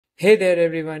Hey there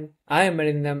everyone, I am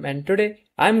Arindam and today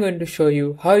I'm going to show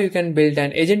you how you can build an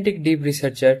agentic deep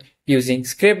researcher using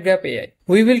Scrapegraph AI.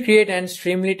 We will create an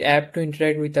Streamlit app to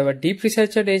interact with our deep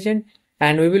researcher agent,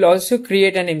 and we will also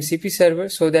create an MCP server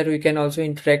so that we can also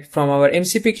interact from our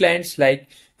MCP clients like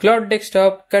Claude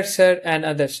Desktop, Cursor and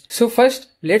others. So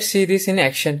first, let's see this in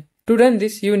action. To run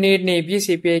this, you need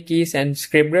Nebius API keys and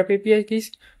Scrapegraph API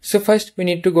keys. So first we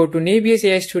need to go to Nebius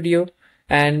AI Studio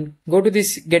and go to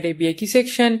this get API key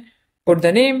section, put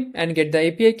the name and get the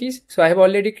API keys. So I have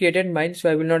already created mine,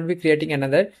 so I will not be creating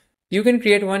another. You can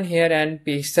create one here and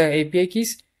paste the API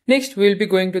keys. Next, we will be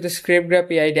going to the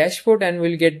Scrapegraph AI dashboard and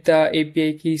we'll get the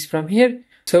API keys from here.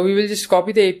 So we will just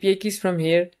copy the API keys from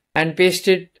here and paste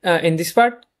it in this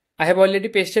part. I have already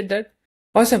pasted that.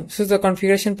 Awesome. So the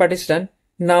configuration part is done.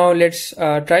 Now let's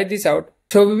try this out.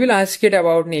 So we will ask it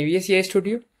about Nebius AI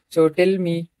Studio. So tell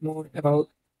me more about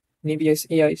Nebius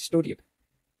AI Studio.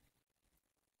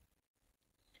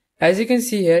 As you can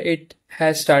see here, it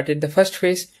has started the first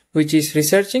phase, which is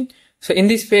researching. So in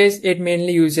this phase, it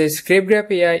mainly uses Scrapegraph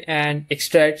AI and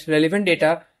extracts relevant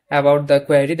data about the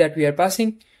query that we are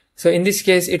passing. So in this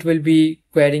case, it will be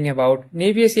querying about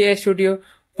Nebius AI Studio,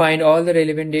 find all the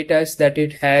relevant data that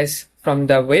it has from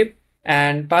the web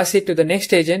and pass it to the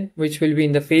next agent, which will be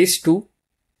in the phase 2.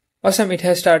 Awesome, it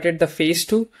has started the phase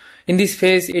 2. In this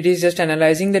phase, it is just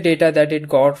analyzing the data that it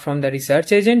got from the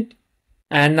research agent.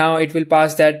 And now it will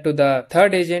pass that to the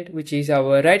third agent, which is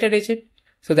our writer agent.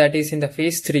 So that is in the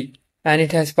phase 3. And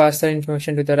it has passed the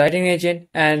information to the writing agent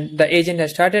and the agent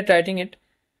has started writing it.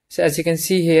 So as you can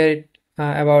see here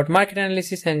about market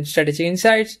analysis and strategic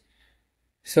insights.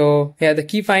 So here are the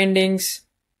key findings,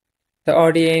 the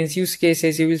audience, use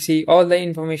cases. You will see all the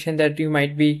information that you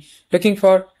might be looking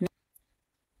for.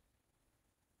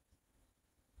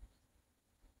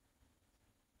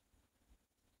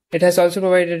 It has also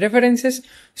provided references.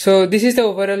 So this is the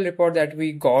overall report that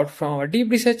we got from our deep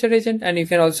researcher agent, and you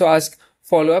can also ask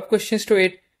follow-up questions to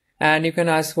it, and you can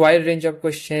ask wide range of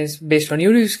questions based on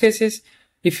your use cases.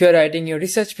 If you're writing your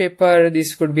research paper,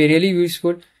 this could be really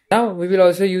useful. Now we will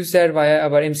also use that via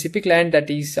our MCP client, that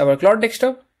is our Claude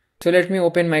Desktop. So let me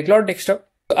open my Claude Desktop.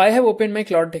 So I have opened my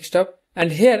Claude Desktop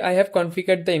and here I have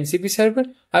configured the MCP server.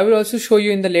 I will also show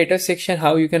you in the later section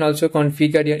how you can also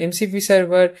configure your MCP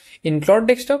server in Claude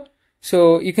Desktop.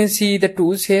 So you can see the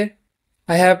tools here.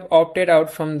 I have opted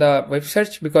out from the web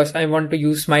search because I want to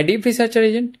use my deep researcher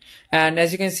agent. And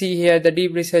as you can see here, the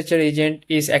deep researcher agent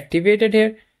is activated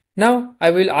here. Now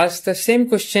I will ask the same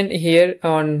question here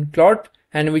on Claude,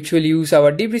 and which will use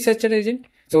our deep researcher agent.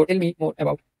 So tell me more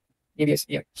about Nebius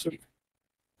AI Studio.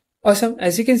 Awesome.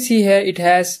 As you can see here, it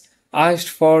has asked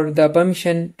for the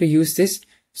permission to use this.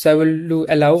 So I will do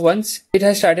allow once. It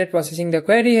has started processing the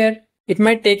query here. It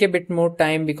might take a bit more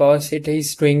time because it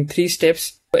is doing 3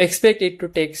 steps. So expect it to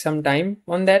take some time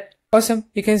on that. Awesome.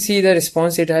 You can see the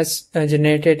response it has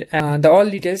generated, the all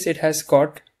details it has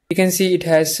got. You can see it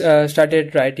has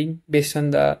started writing based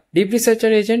on the deep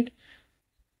researcher agent.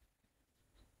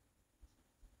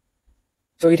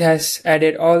 So it has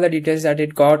added all the details that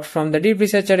it got from the deep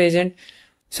researcher agent.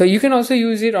 So you can also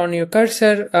use it on your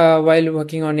cursor while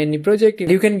working on any project.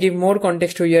 You can give more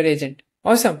context to your agent.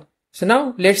 Awesome. So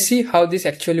now let's see how this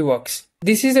actually works.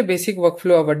 This is a basic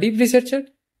workflow of a deep researcher.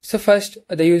 So first,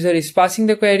 the user is passing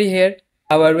the query here.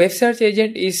 Our web search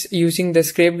agent is using the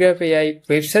Scrapegraph AI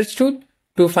web search tool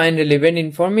to find relevant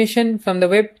information from the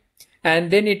web.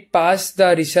 And then it passes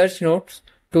the research notes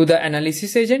to the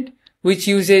analysis agent, which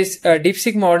uses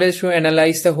DeepSeek models to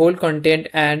analyze the whole content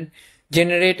and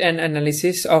generate an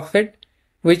analysis of it,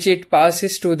 which it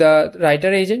passes to the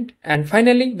writer agent. And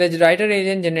finally, the writer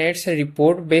agent generates a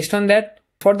report based on that.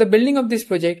 For the building of this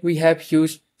project, we have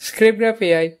used Scrapegraph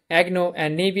AI, Agno,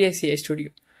 and Nebius AI Studio.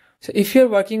 So if you're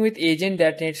working with agent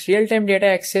that needs real-time data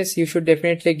access, you should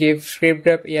definitely give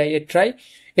Scrapegraph AI a try.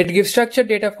 It gives structured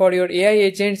data for your AI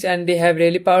agents, and they have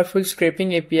really powerful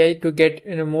scraping API to get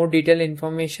more detailed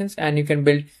information, and you can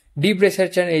build deep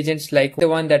researcher agents like the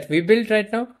one that we built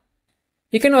right now.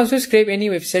 You can also scrape any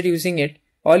website using it.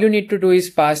 All you need to do is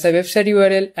pass the website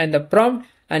URL and the prompt,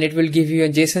 and it will give you a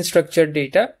JSON structured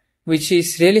data, which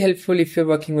is really helpful if you're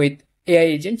working with AI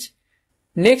agents.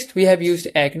 Next, we have used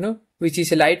Agno, which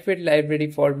is a lightweight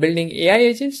library for building AI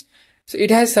agents. So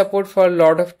it has support for a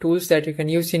lot of tools that you can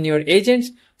use in your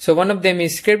agents. So one of them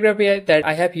is Scrapegraph AI that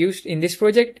I have used in this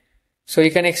project. So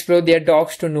you can explore their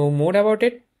docs to know more about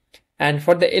it. And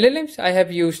for the LLMs, I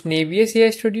have used Nebius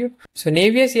AI Studio. So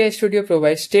Nebius AI Studio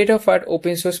provides state-of-art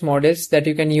open source models that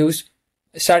you can use,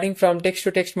 starting from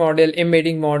text-to-text model,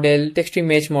 embedding model,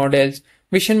 text-to-image models,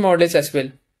 vision models as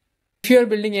well. If you are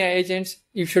building AI agents,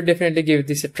 you should definitely give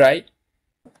this a try.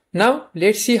 Now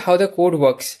let's see how the code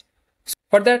works.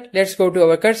 For that, let's go to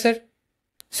our cursor.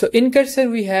 So in cursor,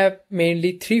 we have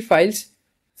mainly 3 files.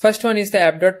 First one is the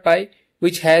app.py,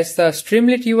 which has the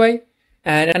Streamlit UI,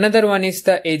 and another one is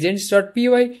the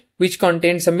agents.py, which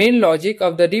contains the main logic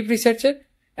of the deep researcher,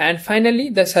 and finally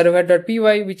the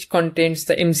server.py, which contains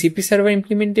the MCP server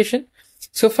implementation.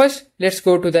 So first, let's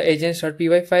go to the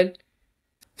agents.py file.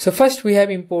 So first we have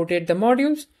imported the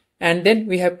modules, and then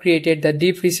we have created the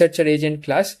deep researcher agent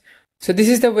class. So this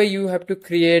is the way you have to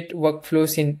create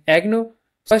workflows in Agno.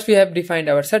 First we have defined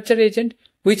our searcher agent,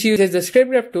 which uses the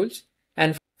Scrapegraph tools,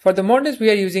 and for the models we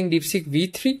are using DeepSeek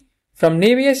V3 from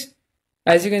Nebius.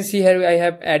 As you can see here, I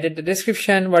have added the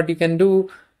description, what you can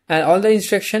do, and all the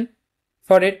instruction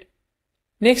for it.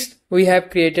 Next, we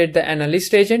have created the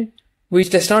Analyst agent,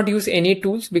 which does not use any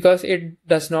tools because it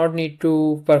does not need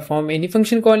to perform any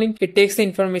function calling. It takes the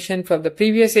information from the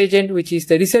previous agent, which is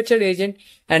the researcher agent,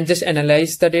 and just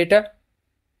analyze the data.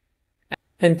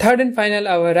 And third and final,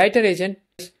 our writer agent,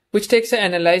 which takes the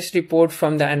analyzed report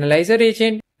from the analyzer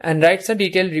agent and writes a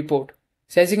detailed report.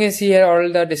 So as you can see here,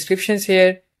 all the descriptions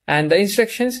here and the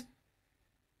instructions.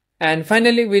 And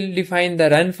finally, we'll define the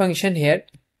run function here.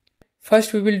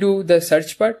 First, we will do the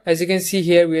search part. As you can see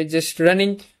here, we are just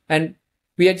running and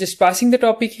we are just passing the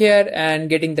topic here and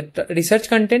getting the research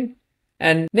content.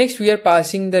 And next, we are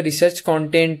passing the research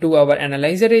content to our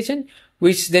analyzer agent,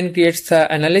 which then creates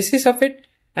the analysis of it.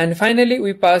 And finally,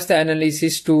 we pass the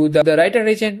analysis to the writer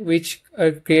agent, which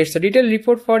creates a detailed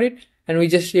report for it. And we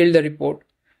just yield the report.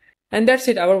 And that's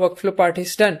it. Our workflow part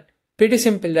is done. Pretty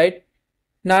simple, right?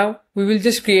 Now we will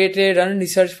just create a run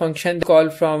research function call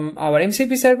from our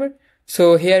MCP server.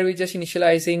 So here we just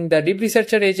initializing the deep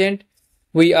researcher agent.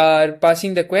 We are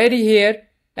passing the query here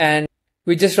and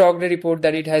we just log the report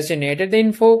that it has generated the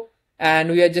info, and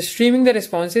we are just streaming the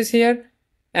responses here.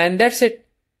 And that's it.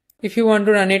 If you want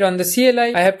to run it on the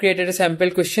CLI, I have created a sample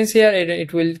questions here and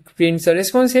it will print the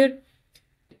response here.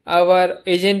 Our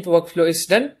agent workflow is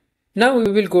done. Now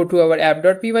we will go to our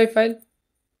app.py file.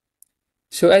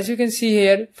 So as you can see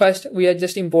here, first we are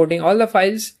just importing all the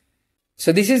files.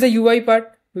 So this is the UI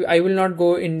part. I will not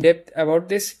go in depth about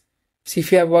this. So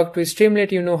if you have worked with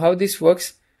Streamlit, you know how this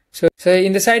works. So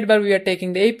in the sidebar, we are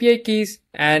taking the API keys,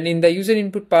 and in the user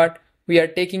input part, we are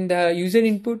taking the user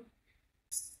input.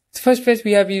 First phase,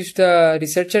 we have used the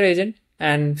researcher agent,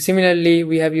 and similarly,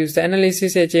 we have used the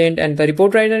analysis agent and the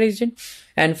report writer agent.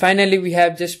 And finally, we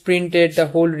have just printed the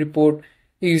whole report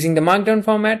using the markdown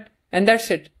format, and that's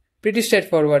it. Pretty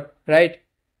straightforward, right?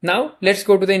 Now, let's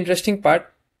go to the interesting part.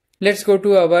 Let's go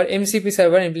to our MCP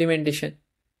server implementation.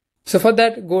 So for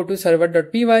that, go to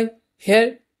server.py.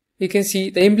 Here, you can see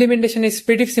the implementation is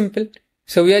pretty simple.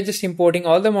 So we are just importing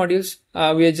all the modules.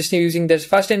 We are just using this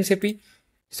first MCP.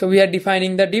 So we are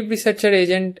defining the deep researcher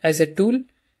agent as a tool,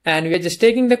 and we are just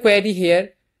taking the query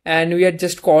here, and we are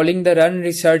just calling the run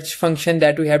research function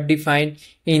that we have defined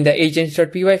in the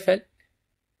agents.py file.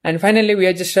 And finally, we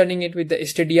are just running it with the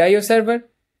stdio server.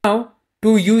 Now,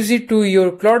 to use it to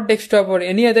your Claude Desktop or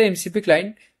any other MCP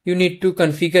client, you need to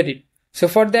configure it. So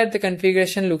for that, the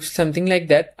configuration looks something like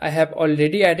that. I have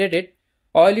already added it.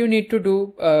 All you need to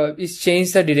do is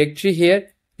change the directory here.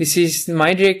 This is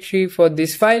my directory for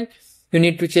this file. You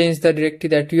need to change the directory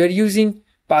that you are using.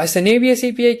 Pass the Nebius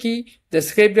API key, the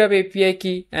Scrapegraph API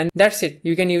key, and that's it.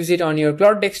 You can use it on your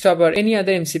Claude Desktop or any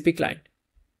other MCP client.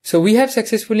 So we have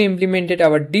successfully implemented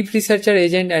our deep researcher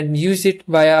agent and used it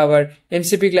via our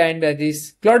MCP client, that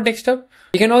is Claude Desktop.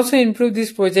 You can also improve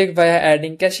this project via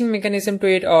adding caching mechanism to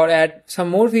it or add some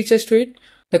more features to it.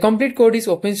 The complete code is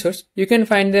open source. You can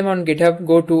find them on GitHub.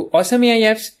 Go to Awesome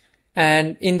AI Apps,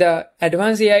 and in the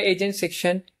Advanced AI Agent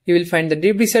section, you will find the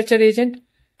deep researcher agent,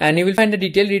 and you will find the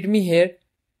detailed README here.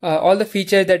 All the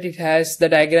features that it has, the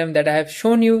diagram that I have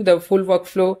shown you, the full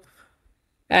workflow,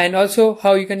 and also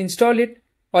how you can install it.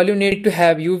 All you need to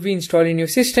have UV installed in your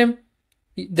system,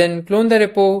 then clone the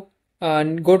repo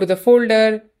and go to the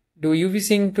folder, do UV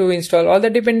sync to install all the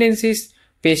dependencies,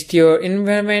 paste your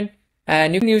environment,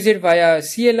 and you can use it via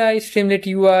CLI, Streamlit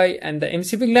UI, and the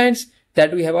MCP clients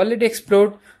that we have already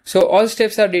explored. So all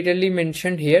steps are detailedly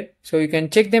mentioned here, so you can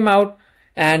check them out.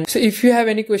 And so if you have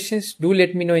any questions, do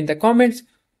let me know in the comments.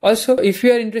 Also, if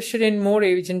you are interested in more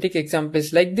agentic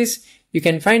examples like this, you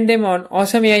can find them on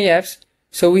Awesome AI Apps.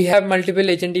 So we have multiple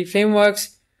agentic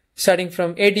frameworks starting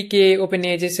from ADK,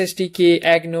 OpenAGS SDK,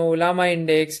 Agno, Llama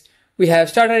Index. We have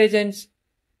starter agents.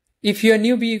 If you are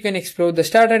newbie, you can explore the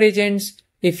starter agents.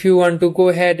 If you want to go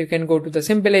ahead, you can go to the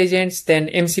simple agents, then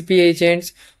MCP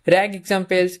agents, RAG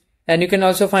examples, and you can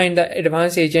also find the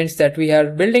advanced agents that we are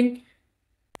building.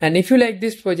 And if you like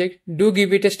this project, do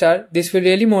give it a star. This will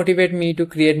really motivate me to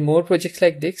create more projects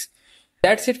like this.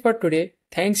 That's it for today.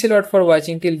 Thanks a lot for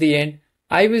watching till the end.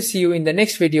 I will see you in the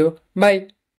next video. Bye.